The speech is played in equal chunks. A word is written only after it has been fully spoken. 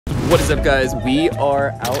What is up, guys? We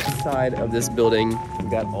are outside of this building. We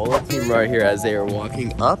got all of Team right here as they are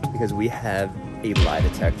walking up because we have a lie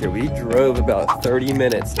detector. We drove about 30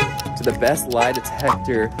 minutes to the best lie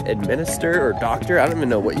detector administrator or doctor, I don't even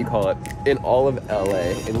know what you call it, in all of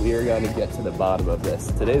LA, and we are going to get to the bottom of this.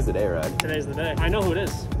 Today's the day, Ryan. Today's the day. I know who it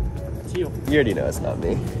is. It's you. You already know it's not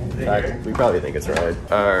me. In fact, we probably think it's Ryan.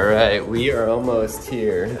 All right, we are almost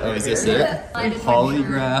here. Oh, is this it?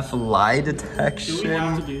 Polygraph lie detection. Do we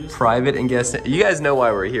have to do this? Private and guest. You guys know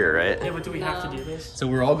why we're here, right? Yeah, but do we have to do this? So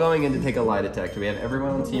we're all going in to take a lie detector. We have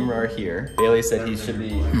everyone on Team RAR here. Bailey said he should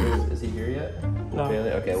be. Is he here yet? No.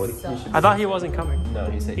 Bailey? Okay, well, he should be. I thought he wasn't coming.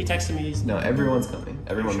 No, he said. He texted me. No, everyone's coming.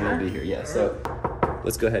 Everyone will be here. Yeah. So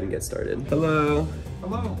let's go ahead and get started. Hello.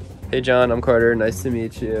 Hello. Hey John, I'm Carter. Nice to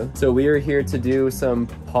meet you. So we are here to do some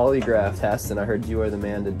polygraph tests, and I heard you are the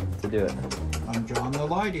man to do it. I'm John, the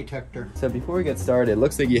lie detector. So before we get started, it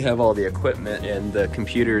looks like you have all the equipment and the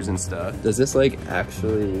computers and stuff. Does this like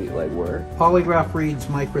actually like work? Polygraph reads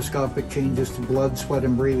microscopic changes to blood, sweat,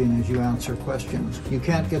 and breathing as you answer questions. You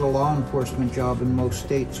can't get a law enforcement job in most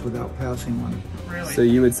states without passing one. Really? So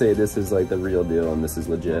you would say this is like the real deal and this is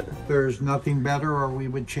legit? There's nothing better or we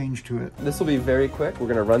would change to it. This will be very quick. We're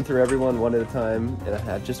gonna run through everyone one at a time, and I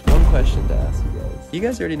have just one question to ask you guys. You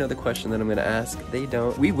guys already know the question that I'm gonna ask. They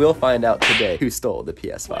don't. We will find out today who stole the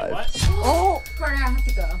PS5. Wait, what? Oh, Carter, I have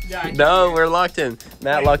to go. Yeah, No, we're locked in.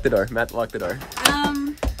 Matt, lock the door. Matt, lock the door.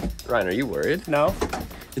 Ryan, are you worried? No.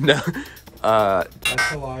 No.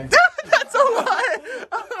 That's a lie. That's a lie.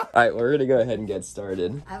 All right, we're gonna go ahead and get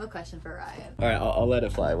started. I have a question for Ryan. All right, I'll let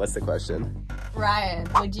it fly. What's the question? Ryan,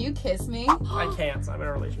 would you kiss me? I can't. I'm in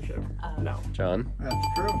a relationship. No. John? That's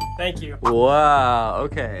true. Thank you. Wow,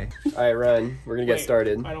 okay. All right, Ryan, we're gonna get Wait,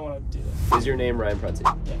 started. I don't want to do this. Is your name Ryan Prunty?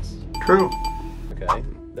 Yes. True. Okay,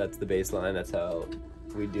 that's the baseline. That's how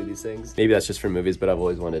we do these things. Maybe that's just for movies, but I've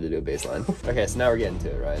always wanted to do a baseline. Okay, so now we're getting to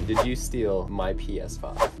it, Ryan. Did you steal my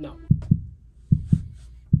PS5? No.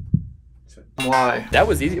 Why? That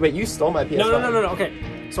was easy. Wait, you stole my PS5? No.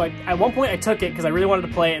 Okay. So at one point I took it because I really wanted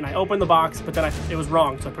to play it, and I opened the box, but then it was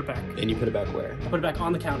wrong, so I put it back. And you put it back where? I put it back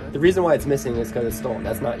on the counter. The reason why it's missing is because it's stolen.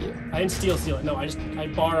 That's not you. I didn't steal it. No, I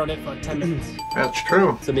borrowed it for like 10 minutes. That's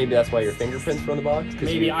true. So maybe that's why your fingerprints were on the box?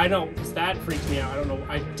 Maybe, I don't, because that freaked me out. I don't know.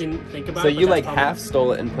 I didn't think about So it. you like half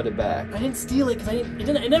stole it and put it back? I didn't steal it because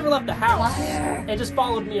it never left the house. It just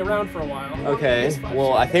followed me around for a while. Okay,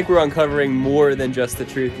 well, I think we're uncovering more than just the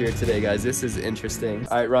truth here today, guys. This is interesting.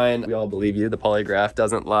 All right, Ryan, we all believe you. The polygraph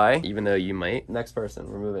doesn't lie, even though you might. Next person,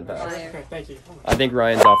 we're moving fast. Okay, thank you. I think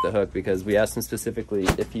Ryan's off the hook because we asked him specifically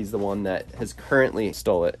if he's the one that has currently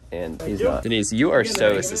stole it, and he's not. Denise, you are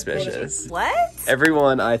so suspicious. What?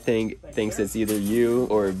 Everyone, I think, thinks it's either you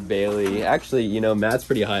or Bailey. Actually, you know, Matt's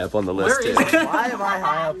pretty high up on the list, too. Why am I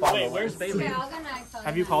high up on Wait, where's Bailey?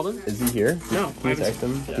 Have you called him? Is he here? No. Can you text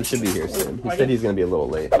him? Yeah. He should be here soon. He said he's gonna be a little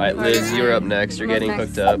late. All right, Liz, you're up next. You're getting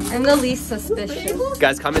hooked up. I'm the least suspicious.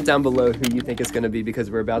 Guys, comment down below who you think it's gonna be because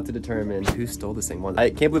we're about to determine who stole this thing. I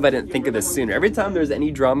can't believe I didn't think of this sooner. Every time there's any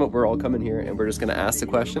drama, we're all coming here and we're just gonna ask the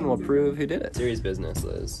question. We'll prove who did it. Serious business,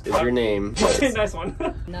 Liz. Is your name Liz? Nice one.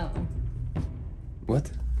 No. What?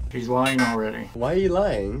 She's lying already. Why are you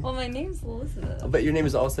lying? Well, my name's Elizabeth. But your name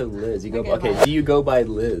is also Liz. You go. Okay, Okay. fine. Do you go by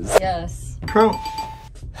Liz? Yes. True.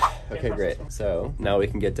 Okay, great. So now we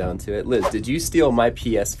can get down to it. Liz, did you steal my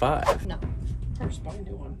PS5? No. First, buy a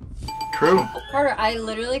new one. True. Carter, I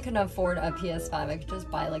literally couldn't afford a PS5. I could just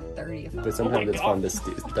buy like 30 if I But wanted. sometimes it's fun to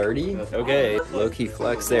steal. 30? Okay. Low-key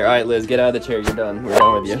flex there. All right, Liz, get out of the chair. You're done. We're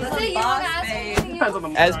done with you. Depends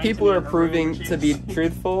on the As mood, people right? are proving to be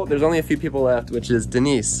truthful, there's only a few people left, which is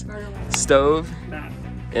Denise, Stove, Matt.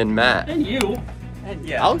 and Matt. And you. And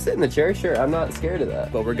yeah. I'll sit in the chair, sure. I'm not scared of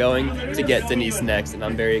that. But we're going to get Denise next, and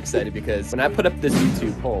I'm very excited because when I put up this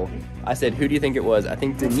YouTube poll, I said, who do you think it was? I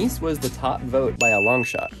think Denise was the top vote by a long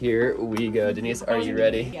shot. Here we go. Denise, are you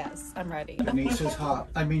ready? Yes, I'm ready. Denise is hot.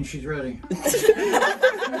 I mean, she's ready.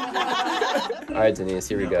 All right, Denise,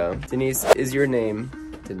 here we go. Denise, is your name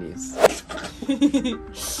Denise?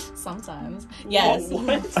 Sometimes. Yes.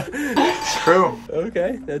 What? True.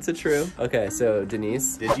 Okay, that's a true. Okay, so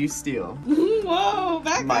Denise, did you steal Whoa,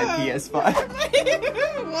 back my up. PS5?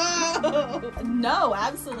 Whoa. No,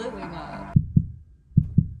 absolutely not.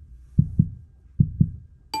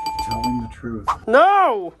 Tell him the truth.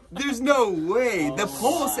 No! There's no way. The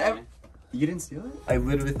poll said. You didn't steal it? I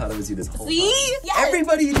literally thought it was you this whole time. See? Yes.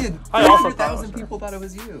 Everybody did. I also thought it 100,000 was people thought it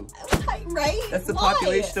was you. Right? That's the Why?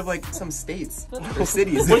 population of like some states or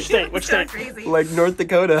cities. Which state? Which state? Crazy. Like North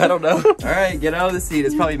Dakota, I don't know. All right, get out of the seat.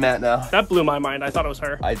 It's probably Matt now. That blew my mind. I thought it was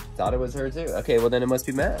her. I thought it was her too. Okay, well then it must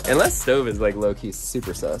be Matt. Unless Stove is like low-key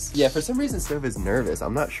super sus. Yeah, for some reason Stove is nervous.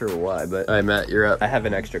 I'm not sure why, but... All right, Matt, you're up. I have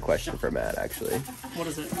an extra question for Matt, actually. What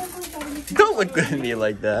is it? Don't look at me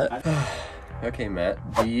like that. Okay, Matt,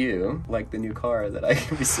 do you like the new car that I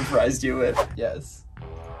surprised you with? Yes.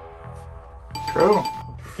 True.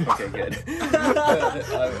 Okay, good.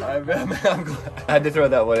 I'm glad. I had to throw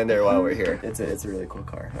that one in there while we're here. It's a really cool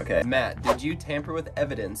car. Okay. Matt, did you tamper with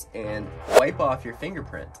evidence and wipe off your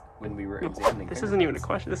fingerprint when we were examining This isn't even a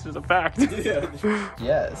question. This is a fact.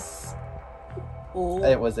 Yes.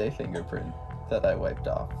 It was a fingerprint that I wiped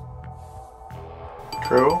off.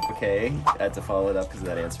 True. Okay, I had to follow it up because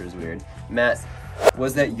that answer is weird. Matt,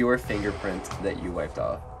 was that your fingerprint that you wiped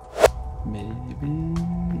off? Maybe.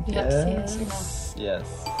 Yes.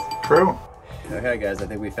 Yes. True. Okay, guys, I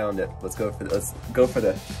think we found it. Let's go for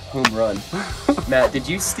the home run. Matt, did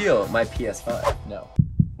you steal my PS5? No.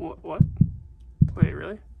 What? Wait,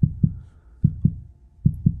 really?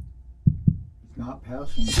 Not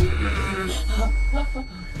passing.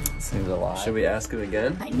 Seems a lie. Should we ask him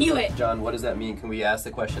again? I knew it. John, what does that mean? Can we ask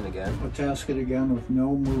the question again? Let's ask it again with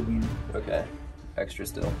no moving. Okay. Extra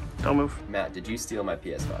still. Don't move. Matt, did you steal my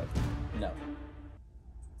PS5? No.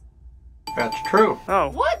 That's true. Oh.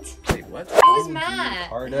 What? Wait, what? It was Matt.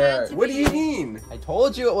 Harder. What do you mean? I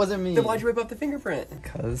told you it wasn't me. Then why'd you rip up the fingerprint?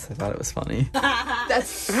 Because I thought it was funny.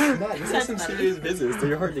 That's Matt, this is some serious business.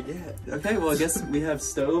 They're hard to get. Okay, well I guess we have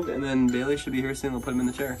Stove and then Bailey should be here soon. We'll put him in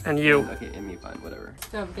the chair. And you. Okay, and me, fine, whatever.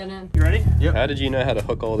 So get in. You ready? How did you know how to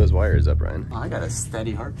hook all those wires up, Ryan? I got a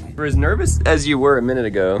steady heartbeat. For as nervous as you were a minute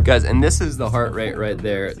ago, guys, and this is the heart rate right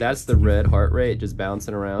there. That's the red heart rate just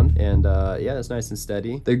bouncing around. And yeah, it's nice and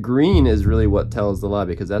steady. The green is really what tells the lie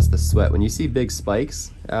because that's the sweat. When you see big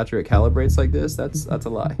spikes after it calibrates like this, that's a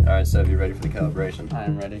lie. All right, Stove, you ready for the calibration? I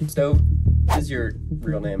am ready. Stove, is your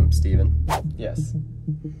real name Steven? Yes.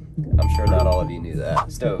 I'm sure not all of you knew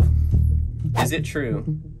that. Stove, is it true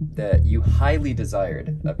that you highly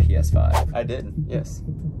desired a PS5? I did. Yes.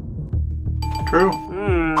 True.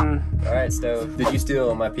 Hmm. All right, Stove, did you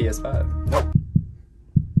steal my PS5? Nope.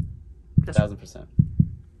 Yes. 1000%.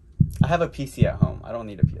 I have a PC at home. I don't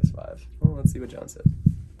need a PS5. Well, let's see what John said.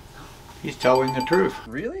 He's telling the truth.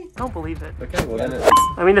 Really? I don't believe it. Okay, well then it's...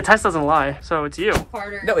 I mean, the test doesn't lie, so it's you.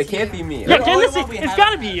 Carter. No, it it's can't you. be me. Yeah, get in the only one seat. we It's have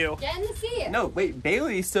gotta is be that. you. Get in the seat. No, wait,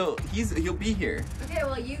 Bailey still, he'll be here. Okay,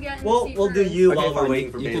 well you get in the We'll seat do first. you Okay, while we're fine,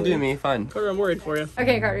 waiting for you Bailey. can do me, fine. Carter, I'm worried for you.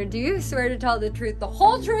 Okay, Carter, do you swear to tell the truth, the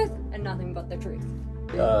whole truth, and nothing but the truth?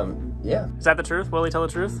 Yeah. Is that the truth? Will he tell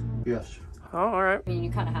the truth? Yes. Oh, all right. I mean,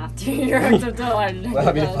 you kind of have to. You're have to tell her. Well,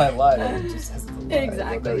 I mean, if I lied, it just has to lie.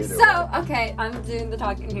 Exactly. Either So, way. okay, I'm doing the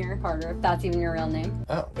talking here, Carter, if that's even your real name.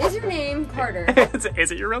 Oh, Is your name Carter?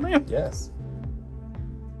 Is it your real name? yes.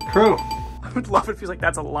 True. I would love it if he's like,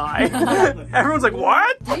 that's a lie. Everyone's like,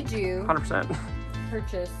 what? Did you 100%.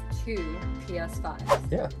 purchase 2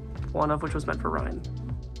 PS5s? Yeah. One of which was meant for Ryan.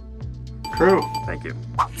 True. Thank you.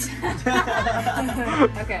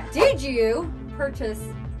 Okay. Did you purchase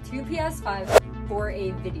 2 PS5s for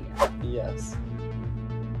a video? Yes.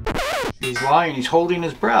 He's lying. He's holding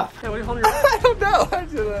his breath. Yeah, what are you holding your... I don't know. I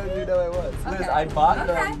just you know I was. Liz, Okay. I bought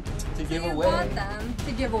Okay. them to give You away. bought them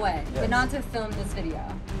to give away, Yes. but not to film this video.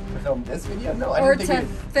 To film this video? No, I Or didn't to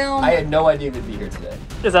think film... I had no idea we'd be here today.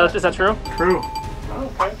 Is that true? True.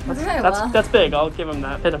 Okay, well, That's big. I'll give him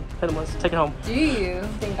that. Hit him, Liz. Take it home. do you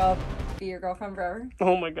think I'll be your girlfriend forever?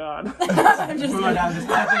 Oh my god. I'm just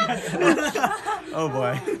Oh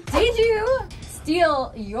boy. Did you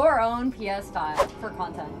steal your own PS5 for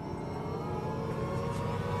content?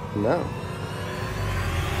 No.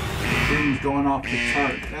 Things going off the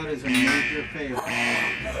chart. That is a major fail.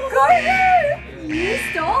 Carter! You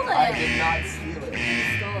stole it! I did not steal it.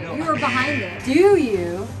 You stole it. You were behind it. Do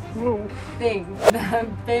you think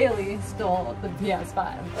that Bailey stole the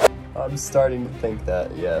PS5? I'm starting to think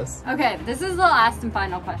that, yes. Okay, this is the last and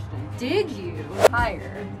final question. Did you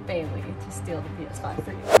hire Bailey to steal the PS5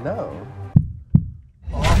 for you? No.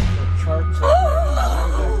 Off the charts.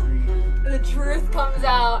 The truth comes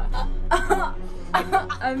out.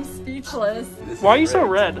 I'm speechless. Why are you so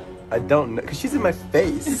red? I don't know, because she's in my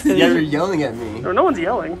face. Yeah, you're yelling at me. No one's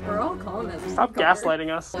yelling. We're all calm as Stop gaslighting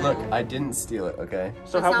us. Look, I didn't steal it, okay?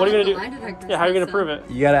 So That's what are you not gonna what the lie do? detector Yeah, how are you says, gonna prove so.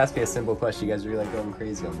 it? You gotta ask me a simple question. You guys are like going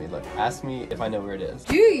crazy on me. Look, ask me if I know where it is.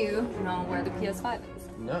 Do you know where the PS5 is?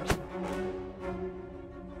 No.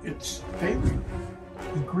 It's failing.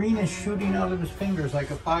 The green is shooting out of his fingers like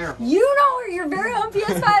a fire. You know where your very own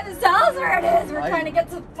PS5 is. Tell us where it is. We're trying to get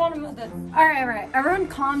to the bottom of this. All right. Everyone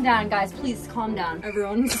calm down, guys. Please calm down.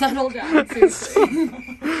 Everyone settle down. Seriously.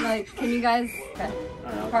 Like, can you guys... Okay.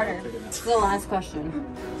 Carter, this is the last question.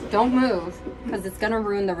 Don't move, because it's going to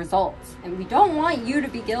ruin the results. And we don't want you to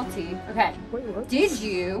be guilty. Okay. Did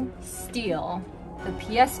you steal the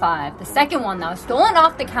PS5, the second one that was stolen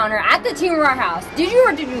off the counter at the Team Roar house? Did you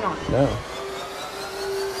or did you not? No.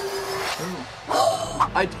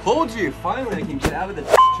 I told you, finally I can get out of the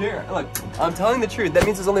chair. Look, I'm telling the truth. That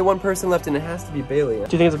means there's only one person left and it has to be Bailey. Do you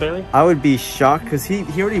think it's a Bailey? I would be shocked because he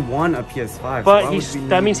already won a PS5. But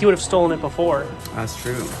that means he would have stolen it before. That's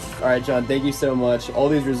true. All right, John, thank you so much. All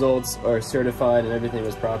these results are certified and everything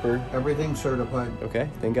was proper. Everything's certified. Okay,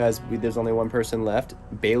 then guys, there's only one person left.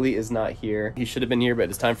 Bailey is not here. He should have been here, but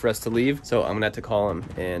it's time for us to leave. So I'm gonna have to call him.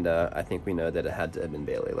 And I think we know that it had to have been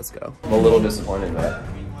Bailey. Let's go. I'm a little disappointed, right?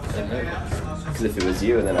 Because if it was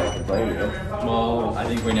you, then I could blame you. Well, I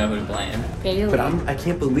think we know who to blame. Bailey. But I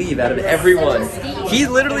can't believe out of everyone, he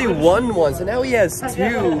literally won one, so now he has 2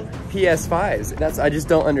 PS5s. I just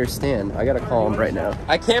don't understand. I gotta call him right now.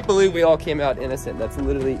 I can't believe we all came out innocent. That's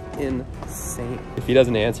literally insane. If he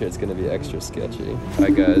doesn't answer, it's gonna be extra sketchy. All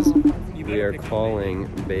right, guys, we are calling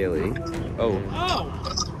Bailey.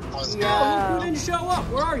 Yeah. Who didn't show up?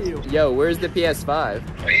 Where are you? Yo, where's the PS5?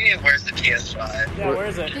 What do you mean, where's the PS5? Yeah, where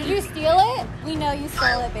is it? Did you steal it? We know you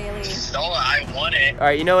stole it, Bailey. Stole it, I won it. All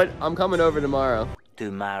right, you know what? I'm coming over tomorrow.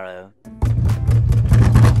 Tomorrow.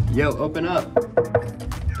 Yo, open up.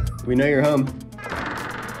 We know you're home.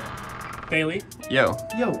 Bailey. Yo.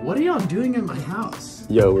 Yo, what are y'all doing in my house?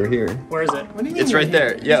 Yo, we're here. Where is it? What do you mean It's you're right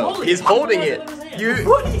here? there. Yo, he's holding it.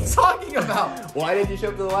 What are you talking about? Why didn't you show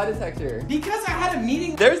up to the lie detector? Because I had a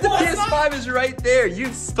meeting. There's the Well, PS5 is right there. You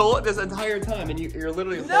stole it this entire time, and you're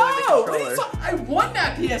literally holding No, the what are controller. you I won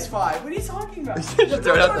that PS5. What are you talking about? Just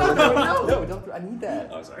throw it out the window. No. No, don't. I need that.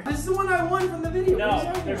 Oh, sorry. This is the one I won from the video. What are you No,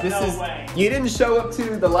 talking there's about? This no is. way. You didn't show up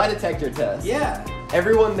to the lie detector test. Yeah.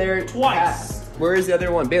 Everyone there Twice. passed. Where is the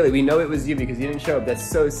other one? Bailey, we know it was you because you didn't show up. That's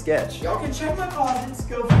so sketch. Y'all can check my closets.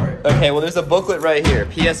 Go for it. Okay, well, there's a booklet right here.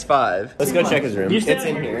 PS5. Let's go check his room. You It's stand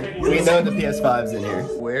in here. here. We know the PS5's in here.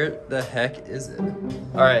 Where the heck is it?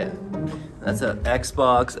 All right. That's an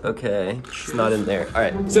Xbox. Okay. It's not in there. All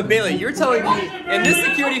right. So, Bailey, you're telling me in this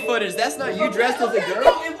security footage, that's not you dressed as a girl?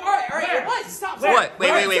 All right. What? Stop. What? Wait,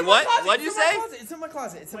 Alright, wait, it's in my what? closet, What'd you it's in my say? closet, It's in my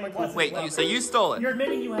closet. It's in my closet. Wait, so you stole it? You're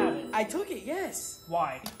admitting you have it. I took it. Yes.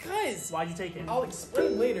 Why? Because Why'd you take it? I'll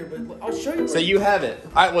explain later, but I'll show you. So you have it.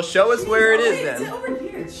 All right, well, show us where it is It's then. over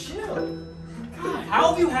here. Chill. God. How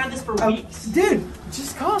have you had this for weeks? Dude,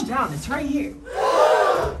 just calm down. It's right here.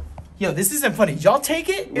 Yo, this isn't funny. Did y'all take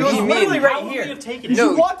it? It What was do you mean? literally How right would here. we have taken it?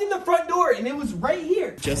 No. You walked in the front door and it was right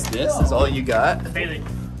here. Just this is all you got? Bailey.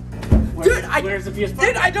 Dude, Where's the PS5?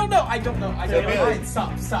 Dude, I don't know. I don't know. Bailey. Alright,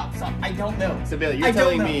 stop. I don't know. So, Bailey, you're I don't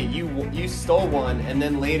telling know. me you stole one and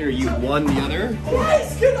then later you won the other?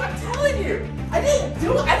 Yes, dude, I'm telling you. I didn't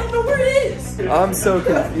do it. I don't know where it is. I'm so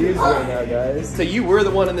confused right now, guys. So you were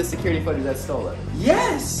the one in the security footage that stole it?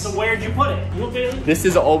 Yes. So where'd you put it? You Bailey? This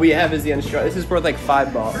is all we have is the instruction. This is worth like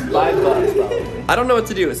 $5. $5 probably. I don't know what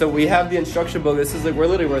to do. So we have the instruction book. This is like, we're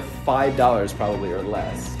literally worth $5 probably or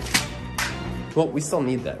less. Well, we still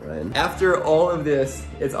need that, Ryan. After all of this,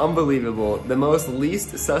 it's unbelievable. The most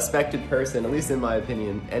least suspected person, at least in my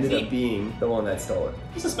opinion, ended up being the one that stole it.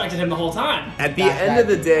 You suspected him the whole time. At the end of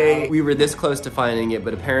the day, we were this close to finding it,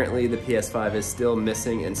 but apparently the PS5 is still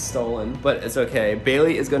missing and stolen. But it's okay.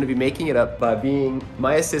 Bailey is going to be making it up by being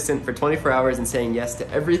my assistant for 24 hours and saying yes to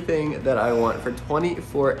everything that I want for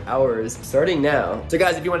 24 hours starting now. So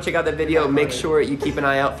guys, if you want to check out that video, make sure you keep an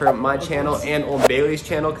eye out for my channel and on Bailey's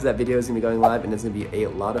channel because that video is going to be going live and it's going to be a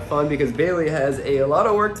lot of fun because Bailey has a lot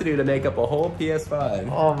of work to do to make up a whole PS5.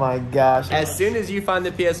 Oh my gosh. As soon as you find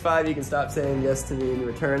the PS5, you can stop saying yes to me and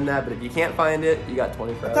return that. But if you can't find it, you got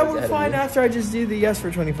 24 hours That would ahead fine of me. after I just do the yes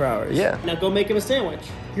for 24 hours. Yeah. Now go make him a sandwich.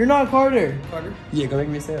 You're not Carter. Yeah, go make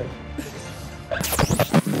me a sandwich.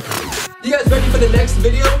 You guys ready for the next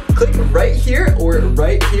video? Click right here or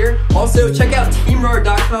right here. Also, check out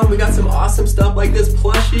teamroar.com. We got some awesome stuff like this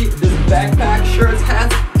plushie, this backpack, shirts,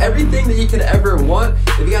 hats, everything that you could ever want.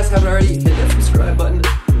 If you guys haven't already, hit that subscribe button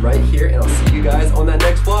right here, and I'll see you guys on that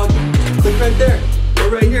next vlog. Click right there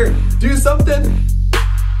or right here. Do something.